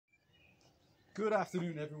Good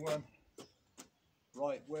afternoon, everyone.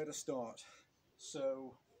 Right, where to start?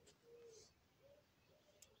 So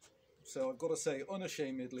I've got to say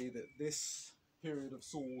unashamedly that this period of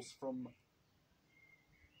saws from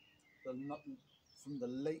the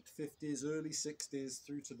late 50s, early 60s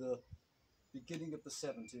through to the beginning of the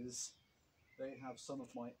 70s, they have some of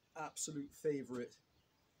my absolute favorite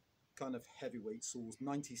kind of heavyweight saws,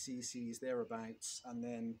 90 cc's thereabouts, and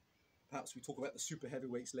then perhaps we talk about the super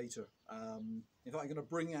heavyweights later. In fact, I'm going to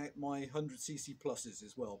bring out my 100cc pluses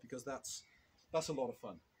as well, because that's a lot of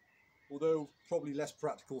fun. Although probably less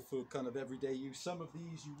practical for kind of everyday use. Some of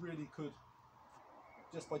these you really could,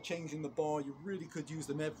 just by changing the bar, you really could use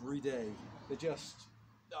them every day. They're just,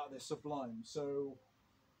 they're sublime. So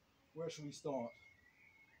where should we start?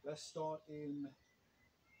 Let's start in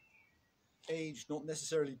age, not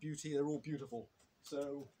necessarily beauty. They're all beautiful.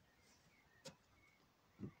 So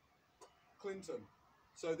Clinton.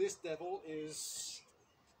 So this devil is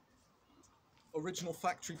original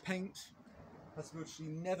factory paint. Has virtually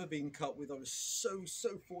never been cut with. I was so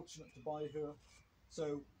fortunate to buy her.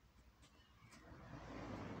 So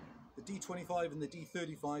the D25 and the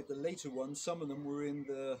D35, the later ones, some of them were in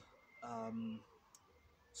the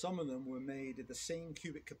some of them were made at the same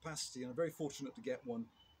cubic capacity, and I'm very fortunate to get one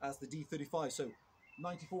as the D35. So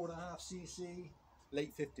 94.5cc,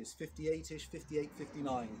 late 50s, 58ish, 58,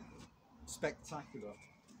 59, spectacular.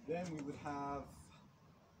 Then we would have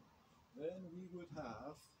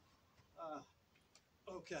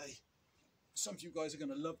okay, some of you guys are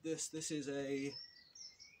going to love this. This is a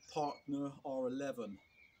Partner R11.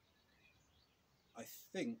 I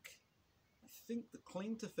think the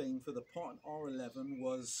claim to fame for the Partner R11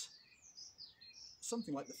 was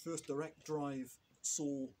something like the first direct drive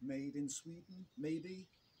saw made in Sweden, maybe.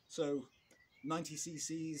 So 90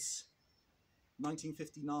 cc's,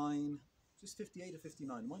 1959, just 58 or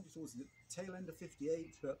 59, mind you towards the tail end of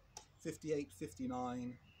 58, but 58,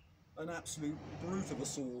 59, an absolute brute of a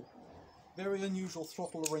saw. Very unusual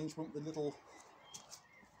throttle arrangement with a little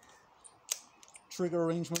trigger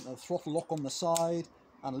arrangement, a throttle lock on the side,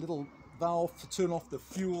 and a little valve to turn off the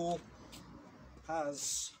fuel.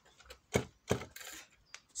 Has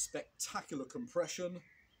spectacular compression.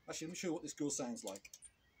 Actually, let me show you what this girl sounds like.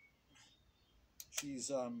 She's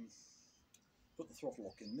put the throttle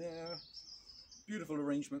lock in there. Beautiful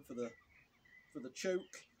arrangement for the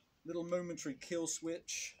choke. Little momentary kill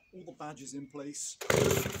switch. All the badges in place.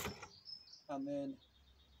 And then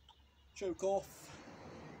choke off.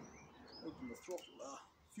 Open the throttle,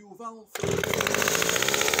 fuel valve.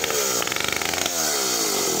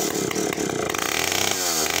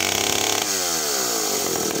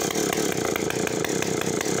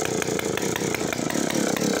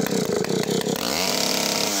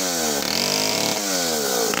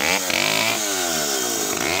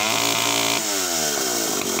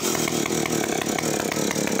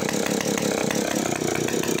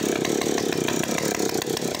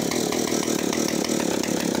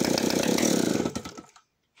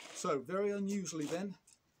 So very unusually then.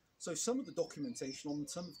 So some of the documentation on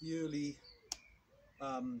some of the early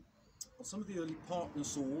Partner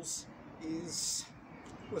saws is,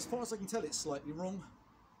 well, as far as I can tell, it's slightly wrong.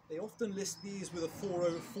 They often list these with a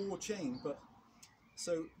 404 chain, but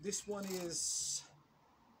so this one is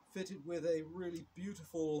fitted with a really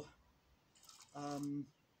beautiful, it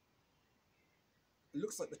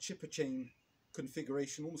looks like the chipper chain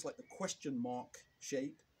configuration, almost like the question mark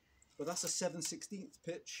shape, but that's a 7/16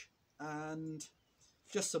 pitch and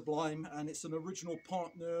just sublime. And it's an original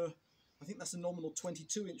Partner, I think that's a nominal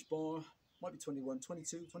 22-inch bar, might be 21,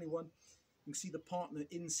 22, 21. You can see the Partner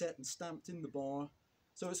inset and stamped in the bar.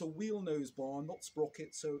 So it's a wheel nose bar, not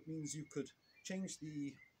sprocket, so it means you could change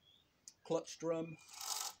the clutch drum,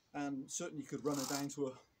 and certainly you could run it down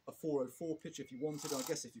to a 404 pitch if you wanted. I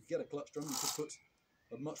guess if you get a clutch drum, you could put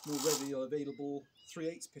a much more readily available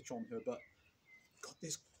 3/8 pitch on her. But got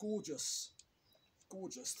this gorgeous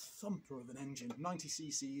thumper of an engine, 90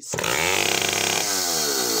 cc's.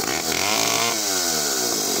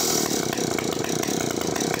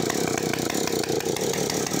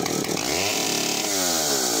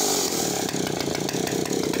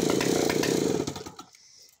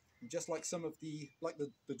 Just like some of the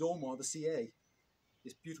Dolmar, the CA,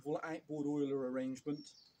 this beautiful outboard oiler arrangement.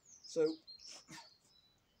 So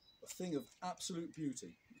a thing of absolute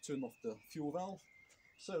beauty. Turn off the fuel valve.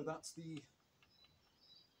 So that's the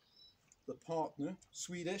Partner,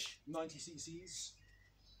 Swedish, 90 cc's.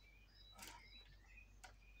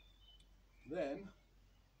 Then,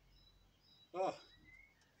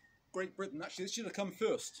 Great Britain. Actually, this should have come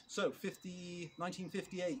first. So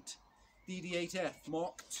 1958, DD8F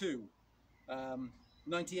Mark II.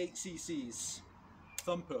 98 cc's,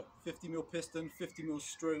 thumper, 50mm piston, 50mm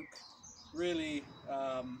stroke, really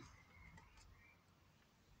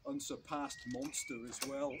unsurpassed monster as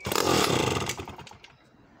well.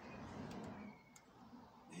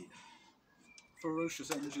 Ferocious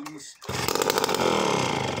engines,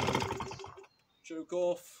 choke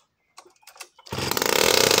off.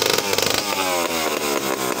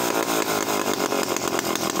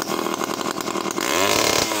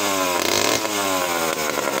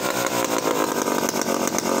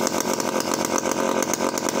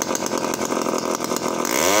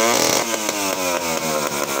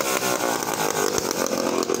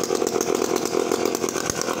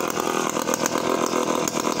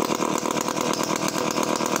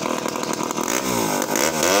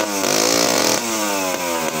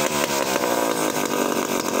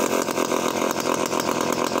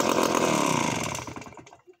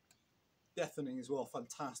 Deafening as well,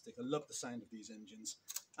 fantastic. I love the sound of these engines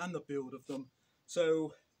and the build of them.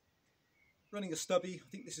 So running a stubby, I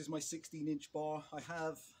think this is my 16-inch bar. I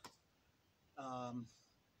have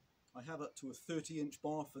up to a 30-inch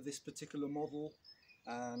bar for this particular model,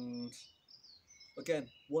 and again,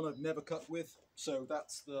 one I've never cut with. So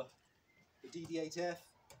that's the DD8F,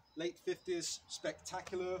 late 50s,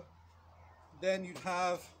 spectacular. Then you'd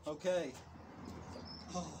have, okay,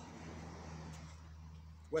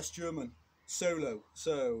 West German Solo.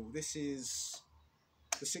 So this is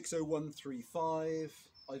the 60135.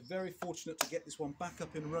 I'm very fortunate to get this one back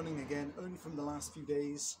up and running again, only from the last few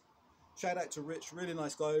days. Shout out to Rich, really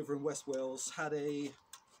nice guy over in West Wales. Had a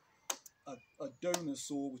donor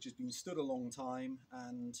saw which has been stood a long time,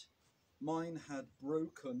 and mine had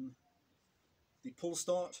broken the pull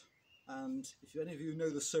start. And if any of you know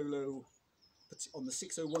the Solo on the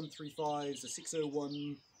 60135s, the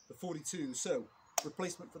 601, the 42, so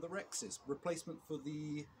replacement for the Rexes, replacement for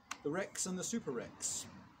the Rex and the Super Rex.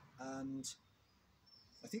 And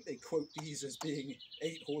I think they quote these as being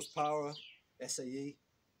 8 horsepower SAE,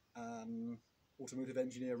 automotive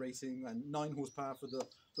engineer rating, and 9 horsepower for the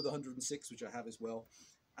 106, which I have as well.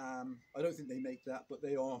 I don't think they make that, but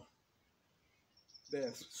they're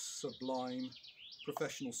sublime.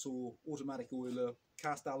 Professional saw, automatic oiler,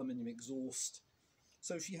 cast aluminium exhaust.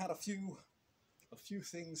 So she had a few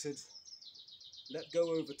things had let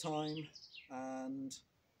go over time, and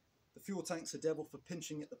the fuel tank's a devil for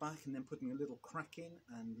pinching at the back and then putting a little crack in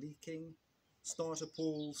and leaking. Starter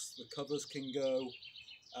pulls, the covers can go,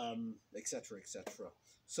 etc, etc.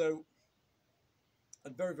 So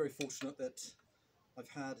I'm very, very fortunate that I've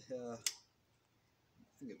had, I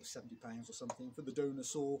think it was £70 or something for the donor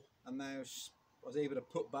saw, and now I was able to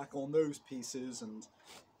put back on those pieces. And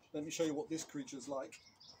let me show you what this creature's like.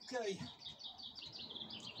 Okay,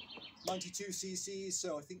 92 cc's,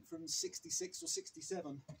 so I think from 66 or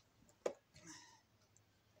 67.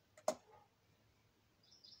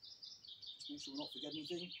 Just make sure we're not forgetting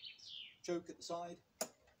anything. Choke at the side.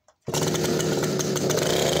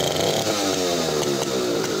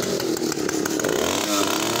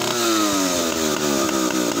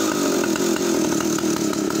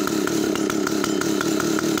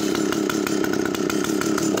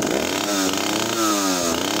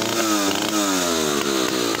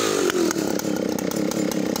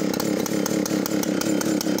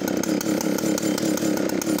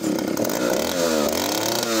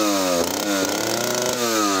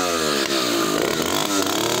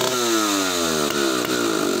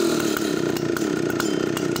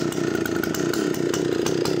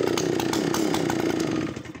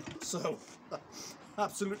 So,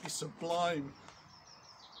 absolutely sublime.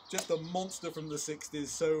 Just a monster from the 60s.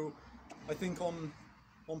 So, I think on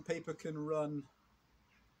paper can run.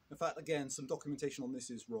 In fact, again, some documentation on this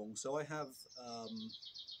is wrong. So I have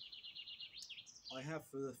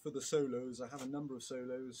for the solos, I have a number of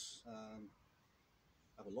solos. I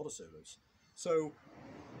have a lot of solos. So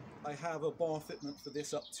I have a bar fitment for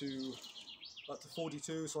this up to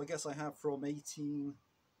 42. So I guess I have from 18. I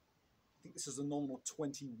think this is a nominal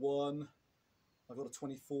 21. I've got a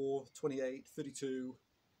 24, 28, 32.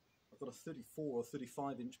 I've got a 34 or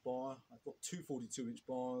 35 inch bar. I've got two 42-inch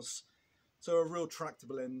bars. So a real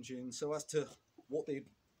tractable engine. So as to what they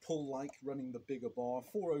pull like running the bigger bar,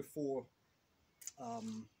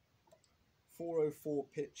 404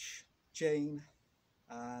 pitch chain,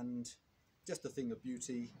 and just a thing of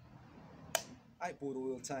beauty. Outboard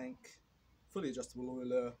oil tank, fully adjustable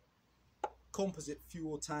oiler, composite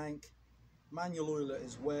fuel tank, manual oiler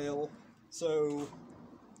as well. So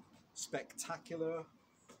spectacular.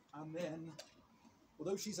 And then,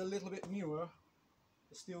 although she's a little bit newer,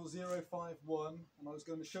 the Steel 051, and I was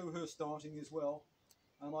going to show her starting as well,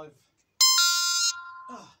 and I've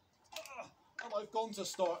And I've gone to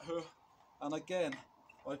start her, and again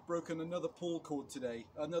I've broken another pull cord today,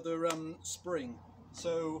 another spring.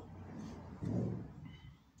 So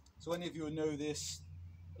any of you who know this,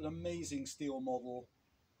 an amazing steel model,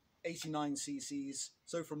 89 cc's,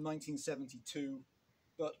 so from 1972,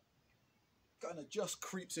 but kind of just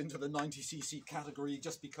creeps into the 90cc category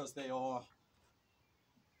just because they are,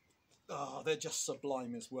 they're just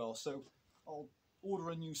sublime as well. So I'll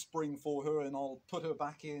order a new spring for her and I'll put her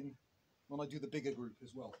back in when I do the bigger group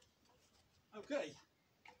as well. Okay,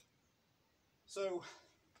 so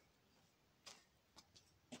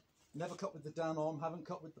never cut with the Dan arm, haven't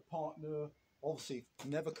cut with the partner, obviously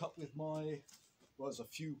never cut with my, well, there's a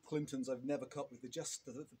few Clintons I've never cut with.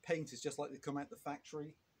 The paint is just like they come out the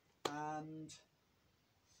factory. And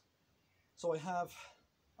so I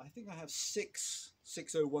think I have 6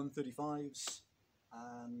 60135s,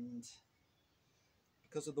 and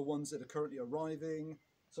because of the ones that are currently arriving,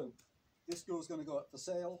 so this girl's going to go up for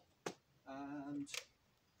sale, and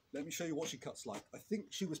let me show you what she cuts like. I think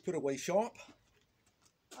she was put away sharp,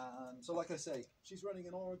 and so like I say, she's running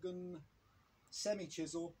an Oregon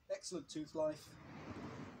semi-chisel, excellent tooth life,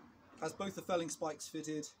 has both the felling spikes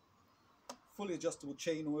fitted, fully adjustable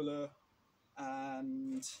chain oiler,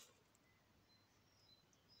 and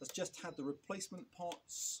has just had the replacement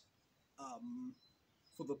parts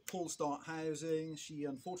for the pull start housing. She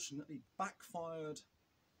unfortunately backfired.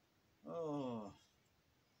 Oh,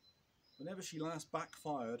 whenever she last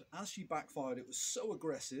backfired, as she backfired, it was so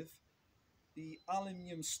aggressive. The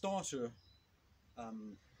aluminium starter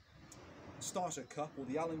cup, or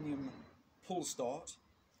the aluminium pull start,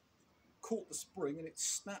 caught the spring and it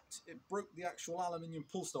snapped. It broke the actual aluminium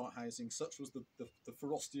pull start housing. Such was the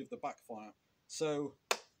ferocity of the backfire. So,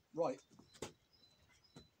 right,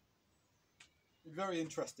 very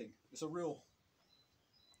interesting. It's a real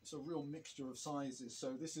mixture of sizes.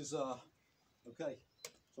 So this is okay,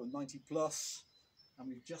 so 90 plus, and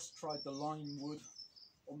we've just tried the lime wood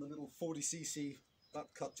on the little 40cc.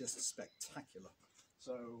 That cut just spectacular.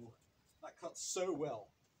 So that cuts so well.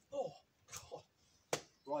 Oh God!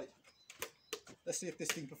 Right, let's see if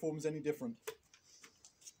this thing performs any different.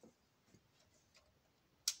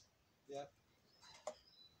 Yeah.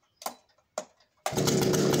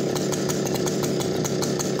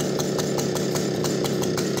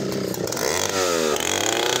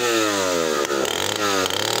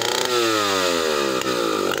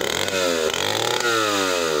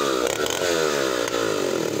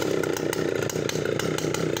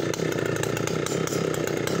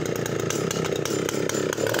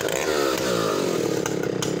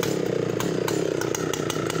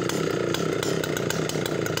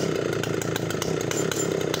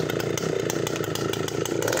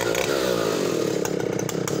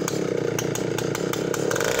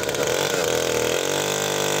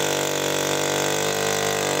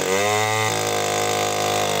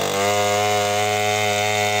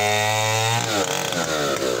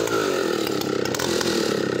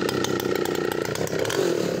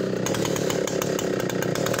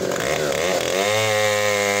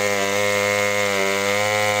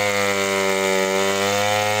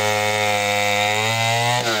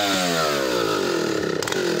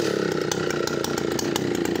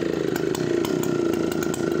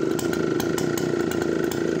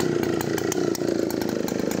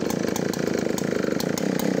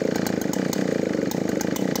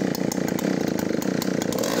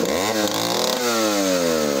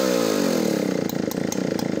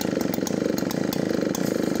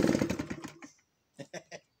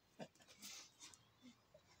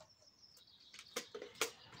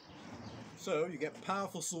 So you get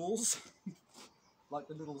powerful saws, like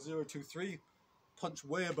the little 023, punch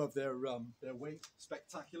way above their weight,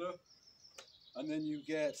 spectacular. And then you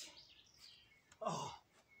get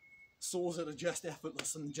saws that are just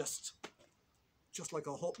effortless and just like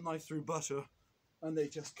a hot knife through butter, and they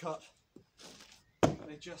just cut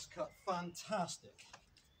fantastic.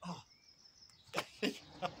 Oh.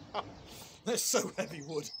 They're so heavy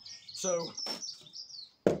wood. So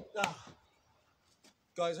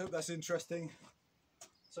guys, hope that's interesting.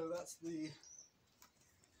 So that's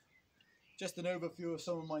just an overview of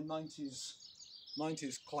some of my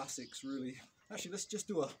 90s classics, really. Actually, let's just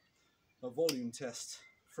do a volume test,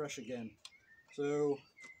 fresh again. So,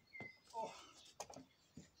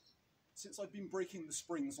 since I've been breaking the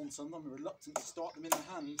springs on some, I'm reluctant to start them in the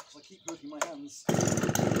hand because I keep hurting my hands.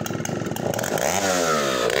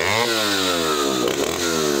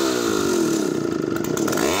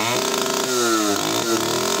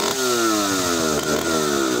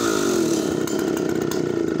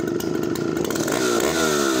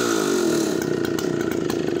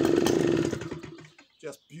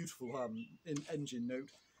 Just beautiful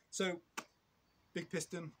So big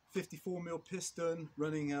piston, 54mm piston,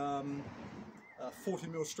 running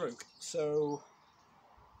 40mm stroke. So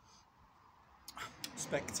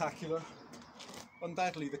spectacular.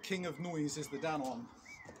 Undoubtedly the king of noise is the Danon.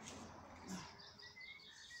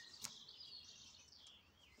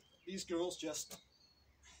 These girls just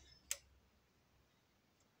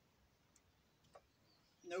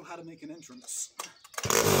know how to make an entrance.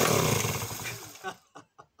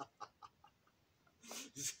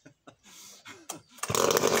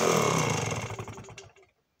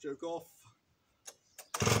 Joke off.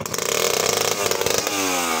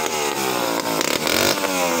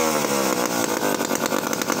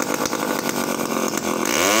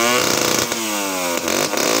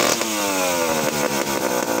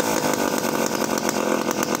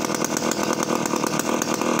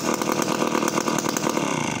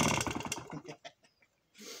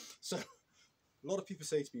 So, a lot of people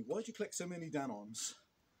say to me, why do you collect so many Danons?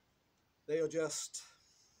 They are just,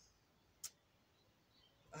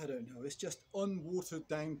 I don't know, it's just unwatered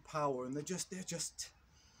down power, and I just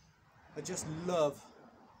love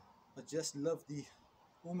the,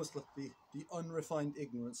 almost like the unrefined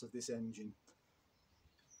ignorance of this engine.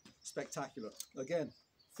 Spectacular. Again,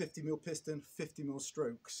 50mm piston, 50mm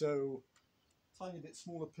stroke, so tiny bit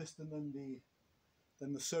smaller piston than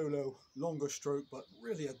the Solo, longer stroke, but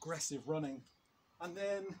really aggressive running. And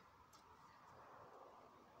then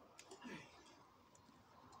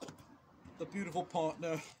the beautiful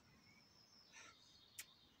partner,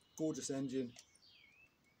 gorgeous engine,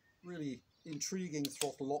 really intriguing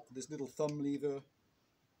throttle lock with this little thumb lever.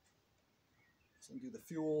 Let's undo the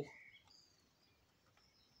fuel,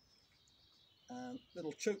 and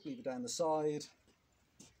little choke lever down the side,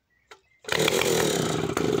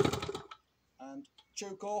 and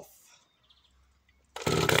choke off.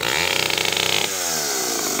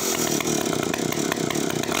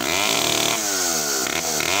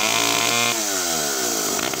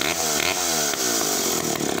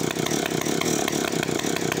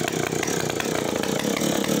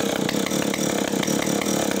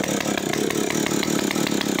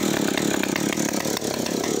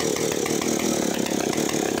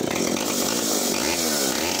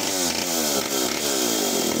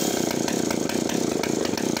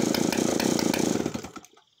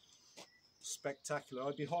 Spectacular.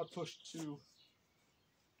 I'd be hard pushed to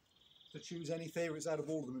choose any favourites out of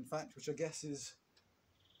all of them, in fact, which I guess is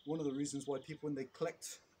one of the reasons why people, when they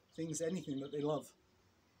collect things, anything that they love,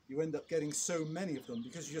 you end up getting so many of them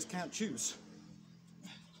because you just can't choose.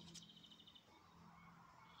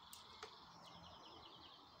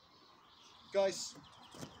 Guys,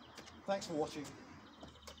 thanks for watching.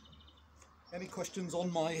 Any questions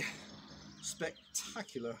on my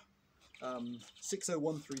spectacular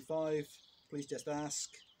 60135, please just ask.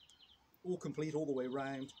 All complete all the way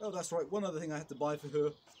around. Oh, that's right, one other thing I had to buy for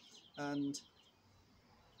her, and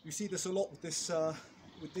you see this a lot with this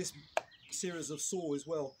series of saw as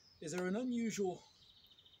well, is there an unusual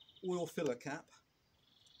oil filler cap,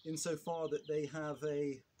 insofar that they have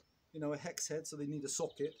a hex head, so they need a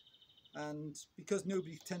socket, and because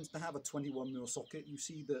nobody tends to have a 21mm socket, you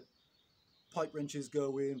see that pipe wrenches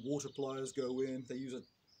go in, water pliers go in, they use a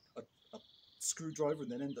screwdriver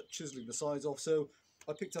and then end up chiseling the sides off. So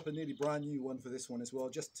I picked up a nearly brand new one for this one as well,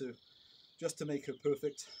 just to make her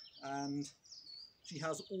perfect. And she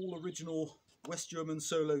has all original West German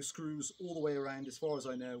Solo screws all the way around as far as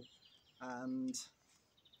I know, and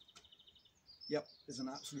yep, is an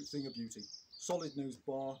absolute thing of beauty. Solid nose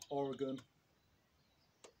bar, Oregon,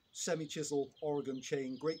 semi-chisel Oregon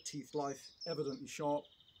chain, great teeth life, evidently sharp,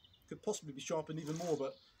 could possibly be sharpened even more,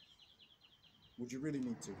 but would you really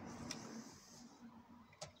need to?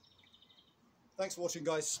 Thanks for watching,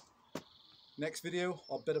 guys. Next video,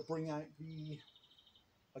 I gotta bring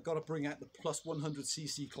out the plus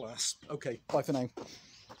 100cc class. Okay, bye for now.